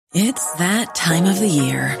It's that time of the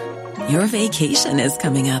year. Your vacation is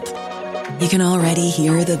coming up. You can already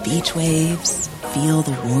hear the beach waves, feel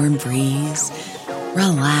the warm breeze,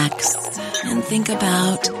 relax, and think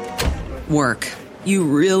about work. You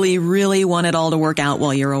really, really want it all to work out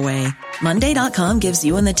while you're away. Monday.com gives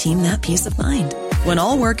you and the team that peace of mind. When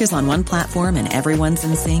all work is on one platform and everyone's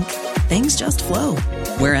in sync, things just flow.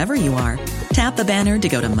 Wherever you are, tap the banner to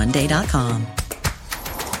go to Monday.com.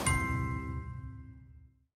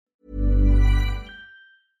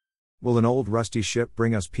 Will an old rusty ship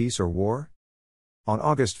bring us peace or war? On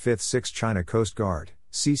August 5, 6 China Coast Guard,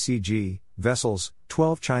 CCG, vessels,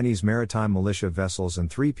 12 Chinese maritime militia vessels and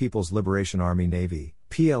 3 People's Liberation Army Navy,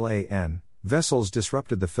 PLAN, vessels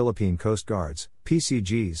disrupted the Philippine Coast Guard's,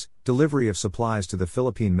 PCG's, delivery of supplies to the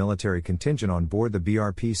Philippine military contingent on board the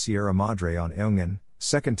BRP Sierra Madre on Eungan,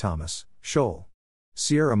 2nd Thomas, Shoal.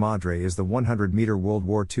 Sierra Madre is the 100-meter World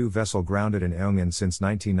War II vessel grounded in Eungan since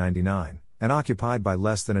 1999. And occupied by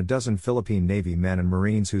less than a dozen Philippine Navy men and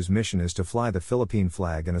Marines whose mission is to fly the Philippine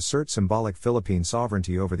flag and assert symbolic Philippine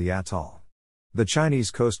sovereignty over the atoll. The Chinese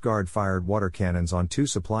Coast Guard fired water cannons on 2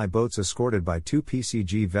 supply boats escorted by 2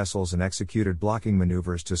 PCG vessels and executed blocking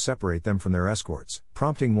maneuvers to separate them from their escorts,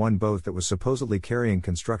 prompting one boat that was supposedly carrying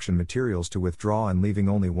construction materials to withdraw and leaving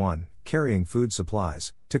only one, carrying food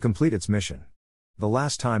supplies, to complete its mission. The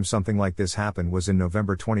last time something like this happened was in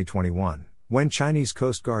November 2021. When Chinese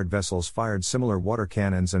Coast Guard vessels fired similar water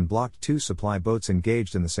cannons and blocked 2 supply boats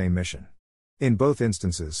engaged in the same mission. In both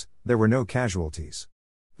instances, there were no casualties.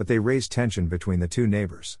 But they raised tension between the 2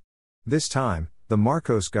 neighbors. This time, the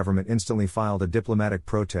Marcos government instantly filed a diplomatic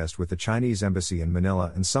protest with the Chinese embassy in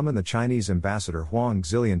Manila and summoned the Chinese ambassador Huang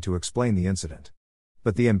Xilian to explain the incident.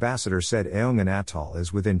 But the ambassador said Eungan Atoll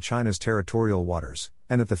is within China's territorial waters,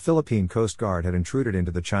 and that the Philippine Coast Guard had intruded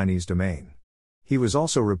into the Chinese domain. He was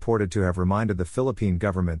also reported to have reminded the Philippine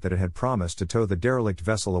government that it had promised to tow the derelict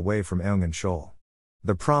vessel away from Eungan Shoal.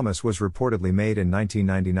 The promise was reportedly made in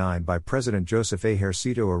 1999 by President Joseph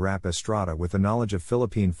Ejercito Arap Estrada with the knowledge of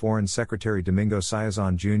Philippine Foreign Secretary Domingo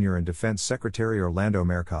Siazon Jr. and Defense Secretary Orlando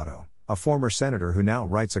Mercado, a former senator who now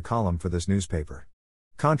writes a column for this newspaper.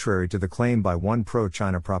 Contrary to the claim by one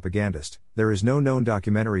pro-China propagandist, there is no known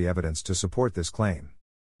documentary evidence to support this claim.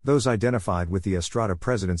 Those identified with the Estrada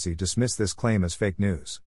presidency dismiss this claim as fake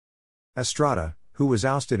news. Estrada, who was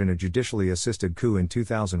ousted in a judicially assisted coup in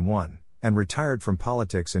 2001, and retired from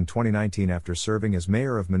politics in 2019 after serving as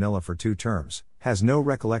mayor of Manila for 2 terms, has no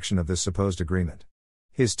recollection of this supposed agreement.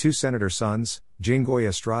 His 2 senator sons, Jinggoy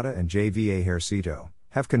Estrada and J.V. Ejercito,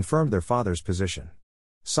 have confirmed their father's position.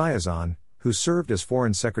 Siazon, who served as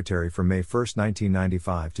foreign secretary from May 1,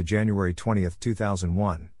 1995 to January 20,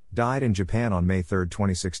 2001, died in Japan on May 3,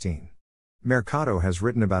 2016. Mercado has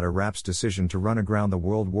written about Arap's decision to run aground the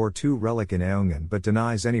World War II relic in Eungan but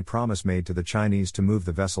denies any promise made to the Chinese to move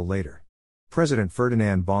the vessel later. President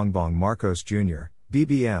Ferdinand Bongbong Marcos Jr.,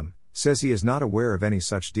 BBM, says he is not aware of any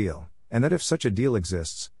such deal, and that if such a deal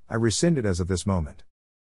exists, I rescind it as of this moment.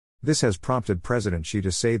 This has prompted President Xi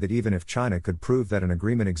to say that even if China could prove that an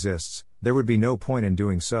agreement exists, there would be no point in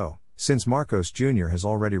doing so, since Marcos Jr. has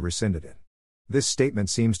already rescinded it. This statement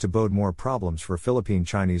seems to bode more problems for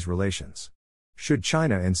Philippine-Chinese relations. Should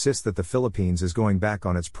China insist that the Philippines is going back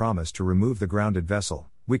on its promise to remove the grounded vessel,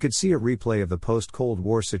 we could see a replay of the post-Cold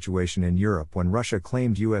War situation in Europe when Russia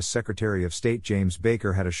claimed U.S. Secretary of State James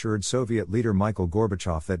Baker had assured Soviet leader Mikhail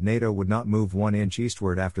Gorbachev that NATO would not move 1 inch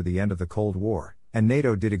eastward after the end of the Cold War, and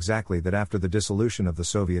NATO did exactly that after the dissolution of the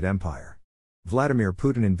Soviet Empire. Vladimir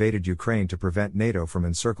Putin invaded Ukraine to prevent NATO from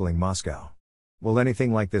encircling Moscow. Will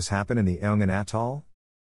anything like this happen in the Eungan Atoll?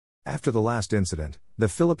 After the last incident, the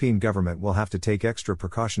Philippine government will have to take extra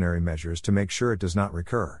precautionary measures to make sure it does not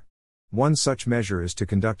recur. One such measure is to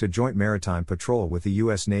conduct a joint maritime patrol with the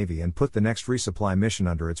U.S. Navy and put the next resupply mission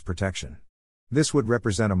under its protection. This would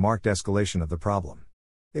represent a marked escalation of the problem.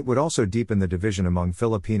 It would also deepen the division among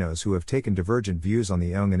Filipinos who have taken divergent views on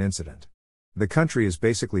the Eungan incident. The country is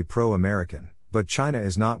basically pro-American, but China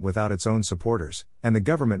is not without its own supporters, and the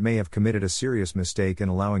government may have committed a serious mistake in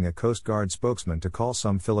allowing a Coast Guard spokesman to call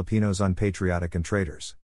some Filipinos unpatriotic and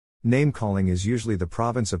traitors. Name-calling is usually the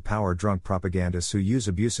province of power-drunk propagandists who use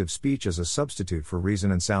abusive speech as a substitute for reason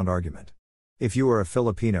and sound argument. If you are a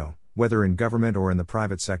Filipino, whether in government or in the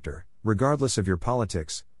private sector, regardless of your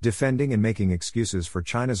politics, defending and making excuses for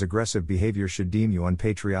China's aggressive behavior should deem you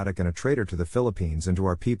unpatriotic and a traitor to the Philippines and to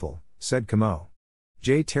our people, said Camo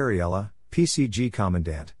J. Terriella, PCG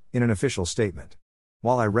Commandant, in an official statement.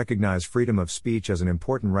 While I recognize freedom of speech as an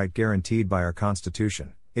important right guaranteed by our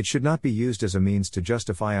Constitution, it should not be used as a means to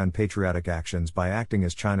justify unpatriotic actions by acting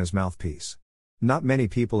as China's mouthpiece. Not many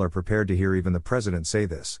people are prepared to hear even the president say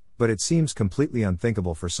this, but it seems completely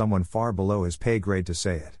unthinkable for someone far below his pay grade to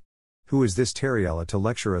say it. Who is this Terriella to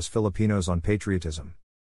lecture us Filipinos on patriotism?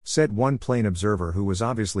 Said one plain observer who was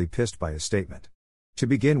obviously pissed by his statement. To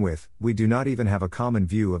begin with, we do not even have a common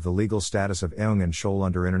view of the legal status of Ayungin Shoal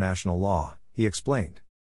under international law, he explained.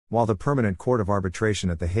 While the Permanent Court of Arbitration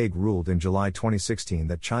at The Hague ruled in July 2016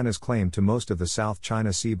 that China's claim to most of the South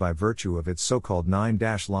China Sea by virtue of its so-called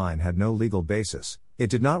 9-line had no legal basis, it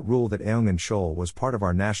did not rule that Ayungin Shoal was part of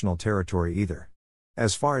our national territory either.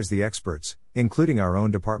 As far as the experts, including our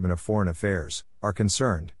own Department of Foreign Affairs, are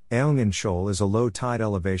concerned, Ayungin Shoal is a low tide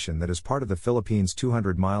elevation that is part of the Philippines'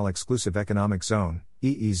 200-mile Exclusive Economic Zone,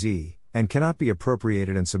 EEZ, and cannot be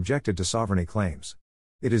appropriated and subjected to sovereignty claims.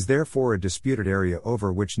 It is therefore a disputed area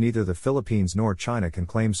over which neither the Philippines nor China can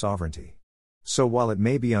claim sovereignty. So while it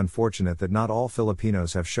may be unfortunate that not all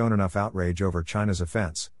Filipinos have shown enough outrage over China's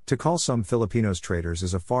offense, to call some Filipinos traitors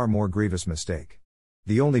is a far more grievous mistake.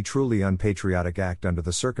 The only truly unpatriotic act under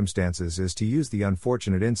the circumstances is to use the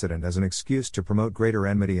unfortunate incident as an excuse to promote greater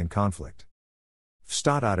enmity and conflict.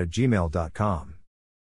 fstat@gmail.com